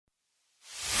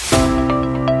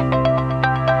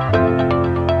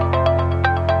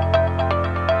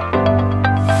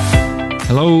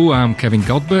Hello, I'm Kevin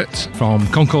Godbert from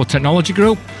Concord Technology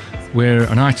Group. We're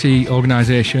an IT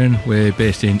organisation. We're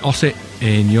based in Ossett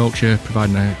in Yorkshire,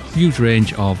 providing a huge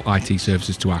range of IT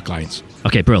services to our clients.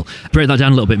 Okay, Brill. Break that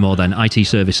down a little bit more then. IT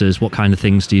services, what kind of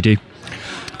things do you do?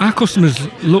 Our customers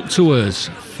look to us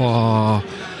for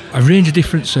a range of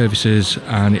different services,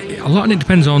 and a lot of it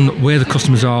depends on where the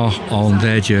customers are on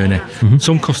their journey. Mm-hmm.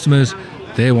 Some customers,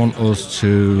 they want us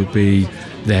to be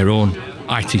their own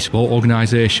IT support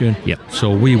organisation. Yep.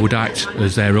 So we would act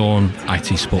as their own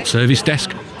IT support service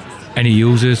desk. Any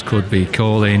users could be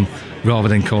calling, rather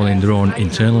than calling their own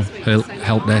internal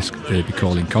help desk, they'd be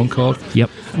calling Concord. Yep.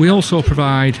 We also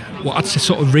provide what I'd say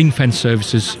sort of ring-fence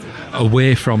services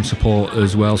away from support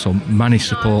as well. So managed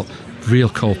support, real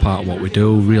core part of what we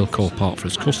do, real core part for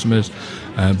us customers.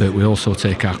 But we also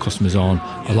take our customers on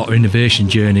a lot of innovation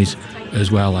journeys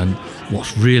as well. And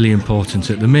what's really important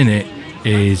at the minute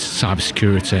is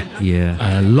cybersecurity.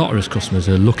 Yeah. A lot of us customers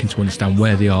are looking to understand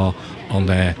where they are on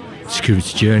their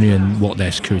security journey and what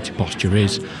their security posture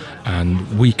is. And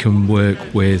we can work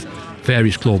with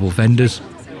various global vendors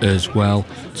as well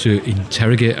to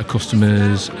interrogate a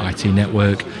customer's IT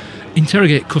network,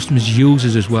 interrogate customers'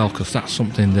 users as well, because that's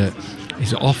something that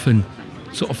is often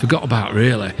sort of forgot about,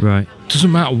 really. Right.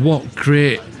 Doesn't matter what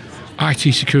great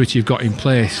IT security you've got in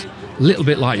place, a little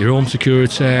bit like your home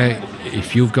security,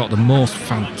 if you've got the most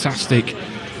fantastic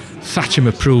Thatcham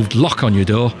approved lock on your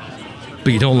door,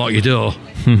 but you don't lock your door,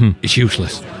 it's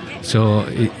useless. So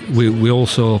we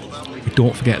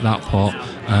don't forget that part,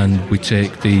 and we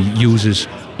take the users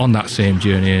on that same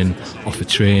journey and offer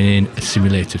training,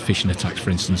 simulated phishing attacks, for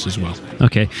instance, as well.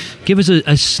 Okay. Give us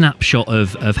a snapshot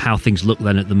of how things look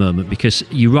then at the moment, because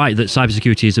you're right that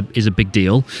cybersecurity is a big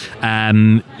deal.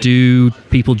 Do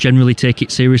people generally take it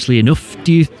seriously enough,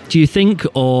 do you think?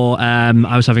 Or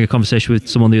I was having a conversation with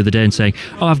someone the other day and saying,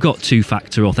 oh, I've got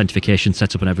two-factor authentication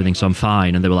set up and everything, so I'm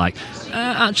fine. And they were like,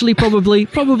 actually, probably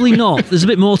not. There's a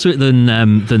bit more to it than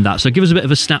that. So give us a bit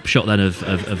of a snapshot then of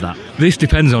that. This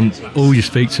depends on who you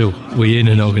speak to within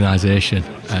an organisation.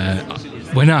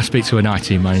 When I speak to an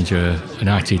IT manager, an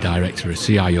IT director, a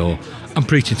CIO, I'm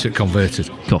preaching to converted.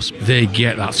 Of course. They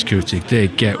get that security, they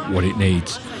get what it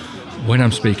needs. When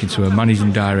I'm speaking to a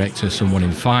managing director, someone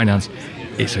in finance,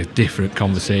 it's a different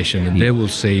conversation, and they will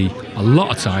see a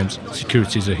lot of times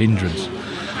security is a hindrance.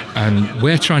 And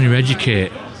we're trying to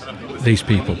educate these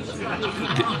people.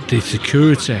 The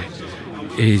security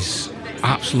is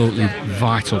absolutely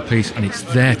vital piece, and it's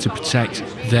there to protect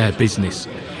their business.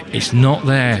 It's not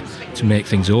there to make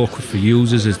things awkward for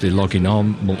users as they're logging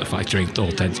on, multi-factor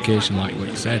authentication, like what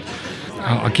you said.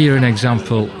 I'll give you an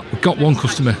example. We've got one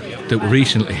customer that we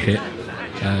recently hit.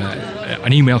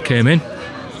 An email came in,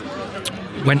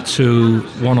 went to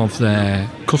one of their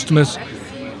customers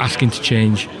asking to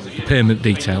change the payment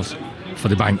details for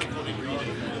the bank.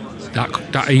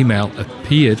 That email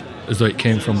appeared as though it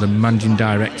came from the managing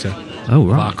director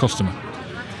of our customer.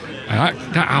 And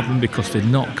that happened because they'd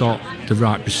not got the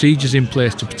right procedures in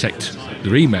place to protect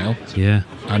their email. Yeah.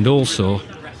 And also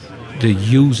the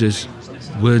users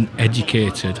weren't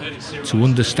educated to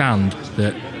understand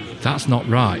that that's not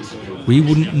right. We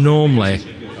wouldn't normally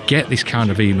get this kind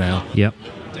of email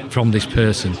from this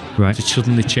person to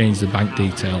suddenly change the bank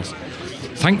details.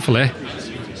 Thankfully,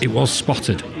 it was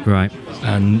spotted. Right.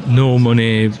 And no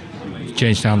money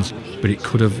changed hands, but it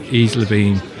could have easily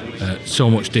been so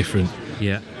much different.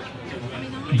 Yeah.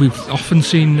 We've often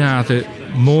seen now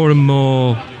that more and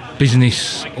more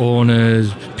business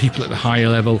owners, people at the higher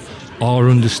level, are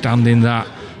understanding that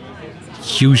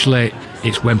usually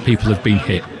it's when people have been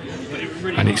hit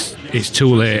and it's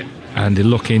too late, and they're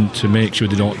looking to make sure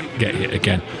they don't get hit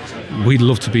again. We'd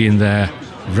love to be in there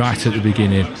right at the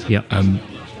beginning and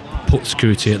put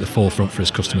security at the forefront for us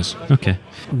customers. Okay.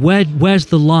 Where's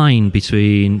the line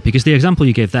between, because the example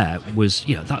you gave there was,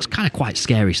 that's kind of quite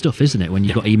scary stuff, isn't it? When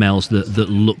you've got emails that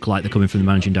look like they're coming from the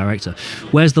managing director.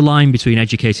 Where's the line between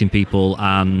educating people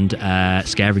and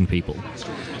scaring people?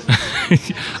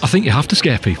 I think you have to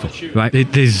scare people. Right.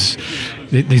 There's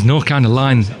no kind of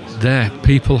line there.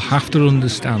 People have to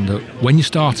understand that when you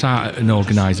start out at an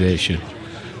organisation,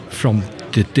 from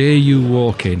the day you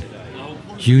walk in,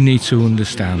 you need to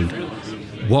understand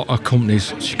what a company's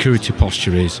security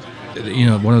posture is.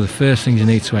 One of the first things you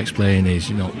need to explain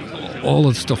is, all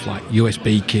of the stuff like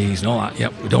USB keys and all that.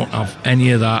 Yep, we don't have any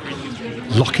of that.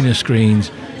 Locking the screens,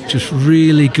 just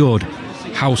really good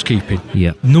housekeeping.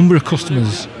 Yeah. Number of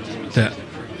customers that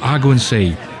I go and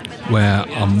see where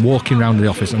I'm walking around the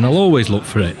office, and I'll always look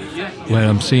for it, where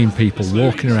I'm seeing people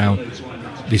walking around,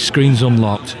 the screen's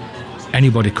unlocked,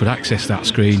 anybody could access that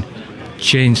screen,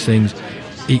 change things.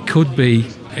 It could be,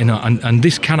 and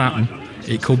this can happen,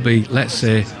 It could be, let's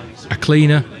say, a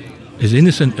cleaner, as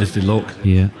innocent as they look.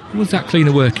 Yeah. What's that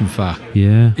cleaner working for?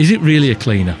 Yeah. Is it really a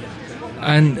cleaner?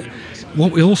 And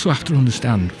what we also have to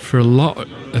understand, for a lot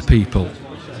of people,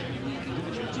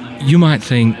 you might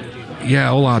think,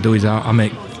 yeah, all I do is I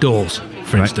make doors,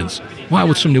 for instance. Why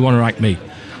would somebody want to hack me?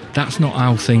 That's not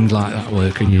how things like that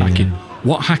work in hacking.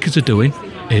 What hackers are doing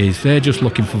is they're just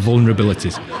looking for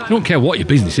vulnerabilities. They don't care what your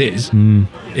business is.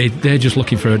 They're just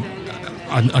looking for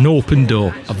an open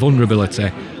door, a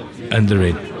vulnerability, and they're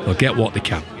in. They'll get what they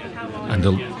can. And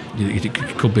it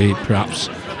could be perhaps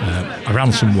a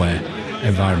ransomware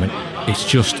environment. It's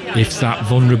just, if that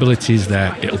vulnerability is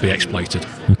there, it'll be exploited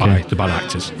by the bad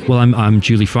actors. Well, I'm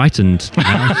duly frightened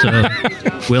now, so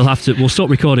we'll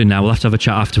stop recording now. We'll have to have a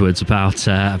chat afterwards about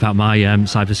my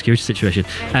cybersecurity situation.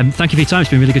 Thank you for your time. It's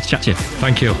been really good to chat to you.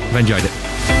 Thank you. I've enjoyed it.